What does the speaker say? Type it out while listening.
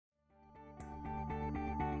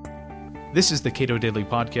This is the Cato Daily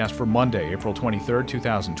Podcast for Monday, April 23rd,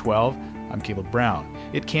 2012. I'm Caleb Brown.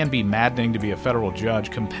 It can be maddening to be a federal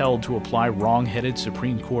judge compelled to apply wrong-headed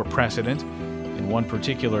Supreme Court precedent. In one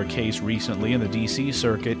particular case recently in the D.C.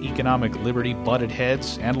 Circuit, economic liberty butted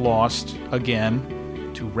heads and lost,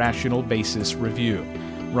 again, to rational basis review.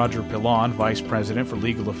 Roger Pilon, Vice President for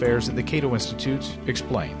Legal Affairs at the Cato Institute,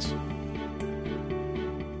 explains.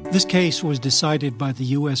 This case was decided by the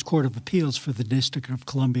U.S. Court of Appeals for the District of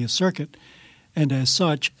Columbia Circuit, and as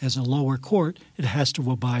such, as a lower court, it has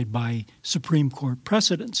to abide by Supreme Court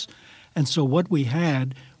precedents. And so what we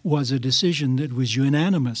had was a decision that was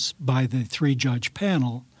unanimous by the three-judge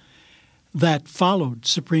panel that followed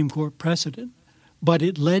Supreme Court precedent, but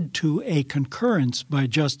it led to a concurrence by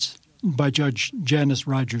Judge Janice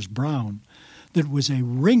Rogers Brown that was a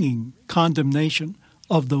ringing condemnation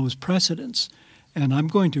of those precedents. And I'm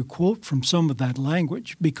going to quote from some of that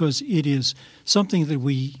language because it is something that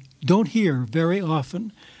we don't hear very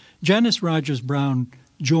often. Janice Rogers Brown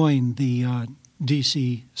joined the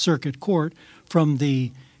D.C. Circuit Court from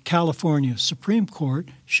the California Supreme Court.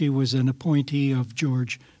 She was an appointee of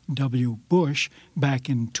George W. Bush back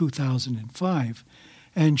in 2005.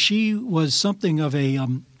 And she was something of a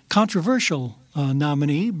controversial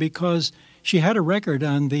nominee because she had a record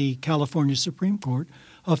on the California Supreme Court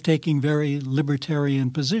of taking very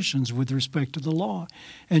libertarian positions with respect to the law.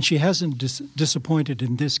 And she hasn't disappointed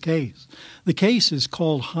in this case. The case is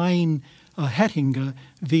called Hein-Hettinger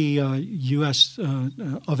v. U.S.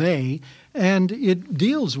 of A., and it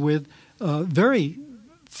deals with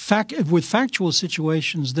factual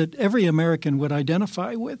situations that every American would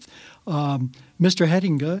identify with. Mr.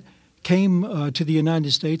 Hettinger came to the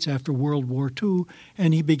United States after World War II,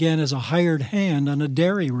 and he began as a hired hand on a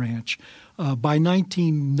dairy ranch. By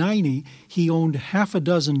 1990, he owned half a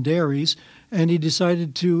dozen dairies, and he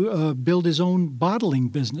decided to build his own bottling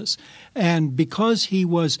business. And because he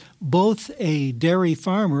was both a dairy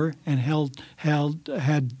farmer and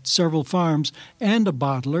had several farms and a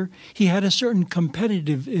bottler, he had a certain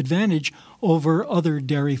competitive advantage over other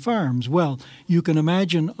dairy farms. Well, you can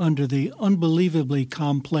imagine under the unbelievably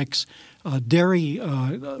complex dairy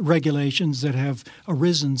regulations that have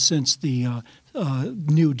arisen since the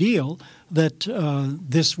New Deal that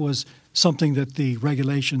this was something that the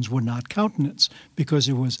regulations would not countenance because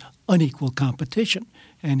it was unequal competition.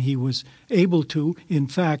 And he was able to, in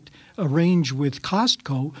fact, arrange with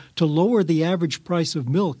Costco to lower the average price of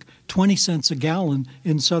milk 20 cents a gallon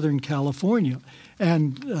in Southern California.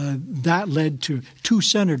 And that led to two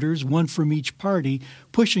senators, one from each party,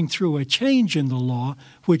 pushing through a change in the law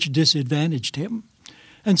which disadvantaged him.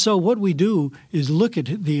 And so what we do is look at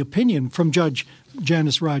the opinion from Judge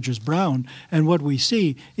Janice Rogers Brown, and what we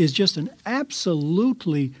see is just an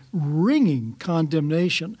absolutely ringing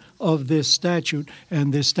condemnation of this statute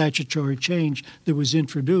and this statutory change that was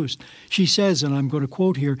introduced. She says, and I'm going to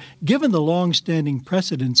quote here, "Given the long-standing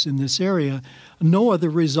precedents in this area, no other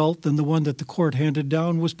result than the one that the court handed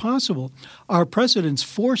down was possible. Our precedents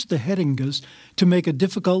forced the Hettingers to make a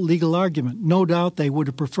difficult legal argument. No doubt they would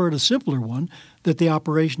have preferred a simpler one, that the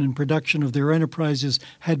operation and production of their enterprises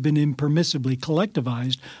had been impermissibly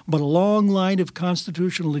collectivized, but a long line of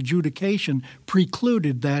constitutional adjudication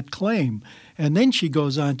precluded that claim." And then she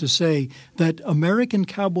goes on to say that American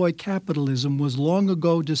cowboy capitalism was long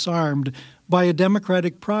ago disarmed by a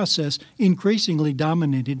democratic process increasingly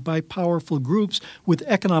dominated by powerful groups with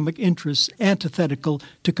economic interests antithetical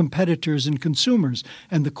to competitors and consumers,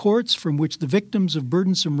 and the courts from which the victims of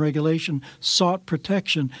burdensome regulation sought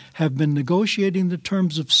protection have been negotiating the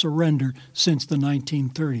terms of surrender since the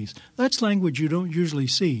 1930s. That's language you don't usually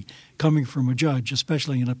see coming from a judge,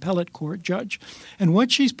 especially an appellate court judge. And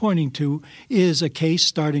what she's pointing to is a case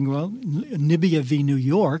starting, Nibia v. New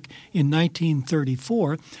York in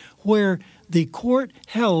 1934, where the court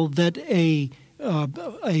held that a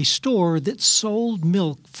store that sold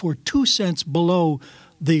milk for 2 cents below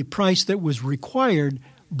the price that was required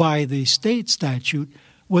by the state statute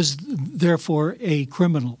was therefore a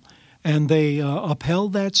criminal. And they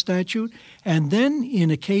upheld that statute. And then in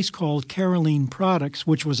a case called Caroline Products,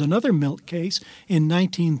 which was another milk case, in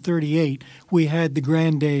 1938, we had the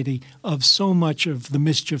granddaddy of so much of the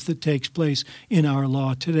mischief that takes place in our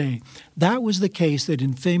law today. That was the case that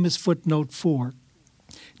in famous footnote 4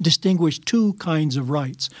 distinguished two kinds of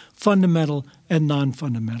rights, fundamental and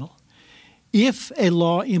non-fundamental. If a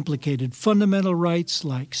law implicated fundamental rights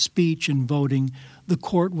like speech and voting, the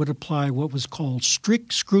court would apply what was called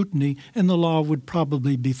strict scrutiny, and the law would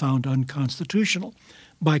probably be found unconstitutional.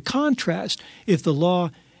 By contrast, if the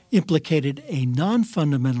law implicated a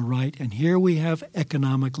non-fundamental right, and here we have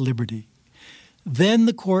economic liberty, then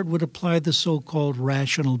the court would apply the so-called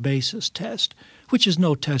rational basis test, which is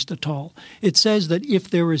no test at all. It says that if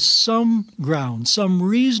there is some ground, some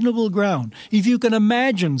reasonable ground, if you can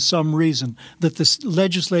imagine some reason that the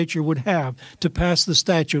legislature would have to pass the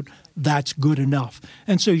statute, that's good enough.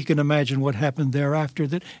 And so you can imagine what happened thereafter,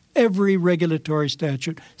 that every regulatory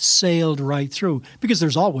statute sailed right through, because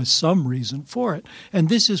there's always some reason for it. And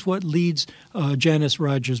this is what leads Janice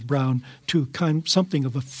Rogers Brown to something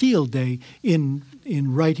of a field day in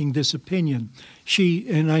writing this opinion.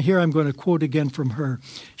 I'm going to quote again from her.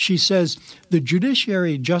 She says, "The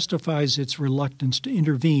judiciary justifies its reluctance to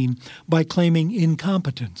intervene by claiming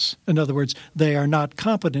incompetence. In other words, they are not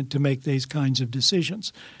competent to make these kinds of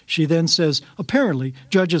decisions." She then says, "Apparently,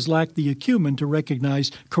 judges lack the acumen to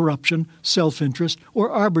recognize corruption, self-interest,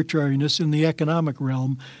 or arbitrariness in the economic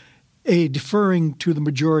realm, deferring to the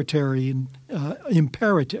majoritarian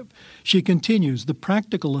imperative." She continues, "The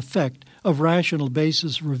practical effect of rational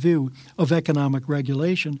basis review of economic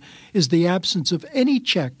regulation is the absence of any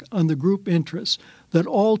check on the group interests that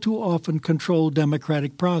all too often control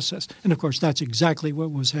democratic process." And, of course, that's exactly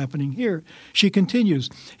what was happening here. She continues,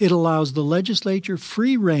 "It allows the legislature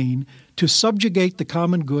free rein to subjugate the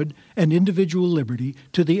common good and individual liberty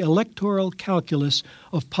to the electoral calculus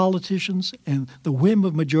of politicians and the whim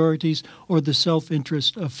of majorities or the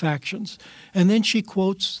self-interest of factions." And then she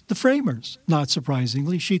quotes the framers, not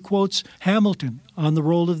surprisingly. She quotes Hamilton on the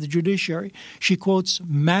role of the judiciary. She quotes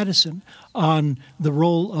Madison on the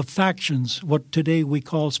role of factions, what today we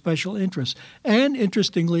call special interests. And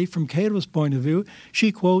interestingly, from Cato's point of view,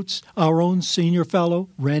 she quotes our own senior fellow,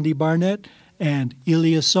 Randy Barnett, and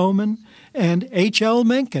Elia Soman, and H.L.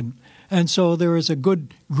 Mencken. And so there is a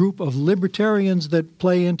good group of libertarians that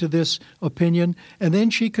play into this opinion. And then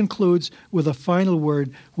she concludes with a final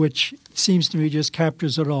word, which seems to me just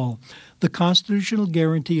captures it all. "The constitutional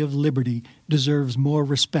guarantee of liberty deserves more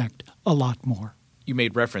respect, a lot more." You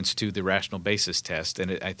made reference to the rational basis test,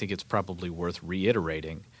 and I think it's probably worth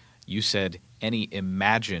reiterating. You said any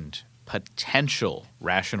imagined potential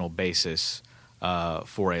rational basis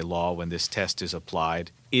for a law when this test is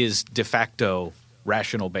applied is de facto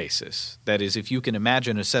rational basis. That is, if you can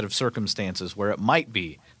imagine a set of circumstances where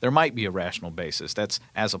there might be a rational basis, that's,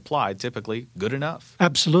 as applied, typically good enough.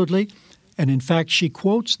 Absolutely. And in fact, she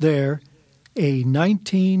quotes there a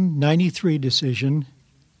 1993 decision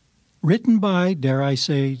written by, dare I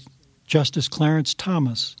say, Justice Clarence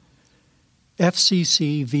Thomas,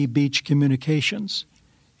 FCC v. Beach Communications,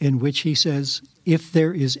 in which he says, "If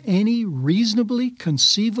there is any reasonably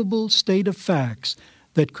conceivable state of facts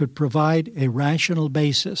that could provide a rational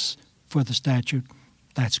basis for the statute,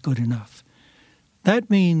 that's good enough." That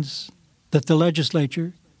means that the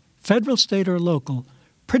legislature, federal, state, or local,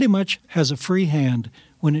 pretty much has a free hand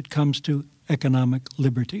when it comes to economic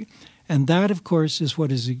liberty. And that, of course, is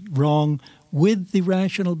what is wrong with the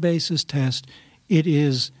rational basis test. It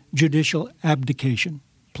is judicial abdication,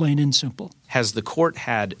 plain and simple. Has the court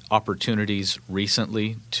had opportunities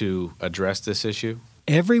recently to address this issue?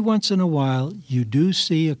 Every once in a while, you do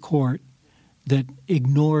see a court that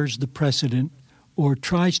ignores the precedent or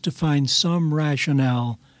tries to find some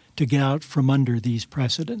rationale to get out from under these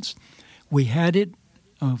precedents. We had it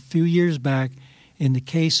a few years back in the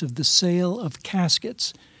case of the sale of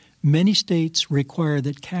caskets. Many states require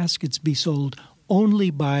that caskets be sold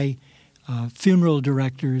only by funeral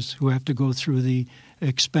directors who have to go through the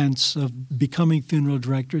expense of becoming funeral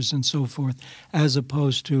directors and so forth, as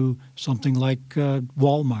opposed to something like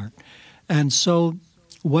Walmart. And so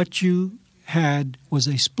what you had was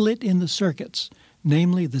a split in the circuits.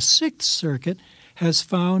 Namely, the Sixth Circuit has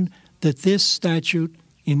found that this statute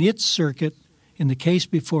in its circuit, in the case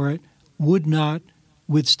before it, would not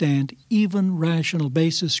withstand even rational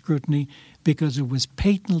basis scrutiny because it was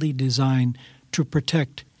patently designed to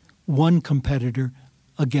protect one competitor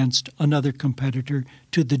against another competitor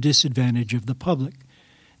to the disadvantage of the public.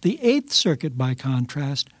 The Eighth Circuit, by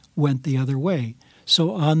contrast, went the other way.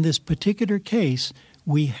 So on this particular case,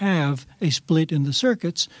 we have a split in the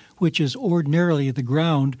circuits, which is ordinarily the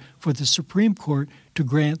ground for the Supreme Court to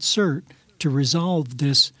grant cert to resolve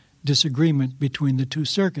this disagreement between the two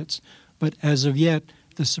circuits. But as of yet,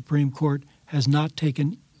 the Supreme Court has not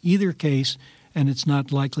taken either case, and it's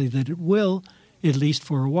not likely that it will, at least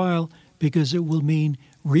for a while, because it will mean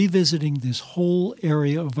revisiting this whole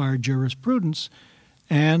area of our jurisprudence,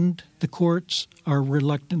 and the courts are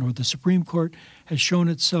reluctant, or the Supreme Court has shown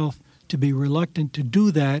itself to be reluctant to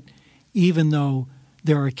do that, even though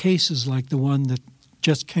there are cases like the one that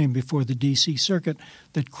just came before the D.C. Circuit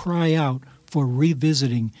that cry out for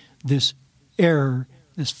revisiting this error,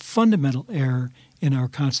 this fundamental error in our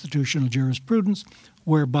constitutional jurisprudence,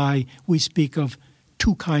 whereby we speak of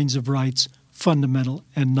two kinds of rights, fundamental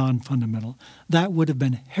and non-fundamental. That would have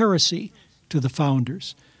been heresy to the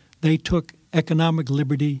founders. They took economic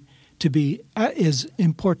liberty to be as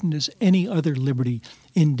important as any other liberty.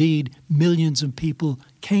 Indeed, millions of people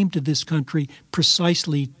came to this country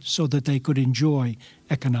precisely so that they could enjoy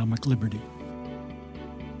economic liberty.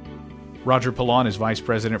 Roger Pilon is Vice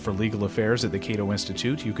President for Legal Affairs at the Cato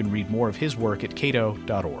Institute. You can read more of his work at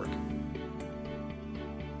cato.org.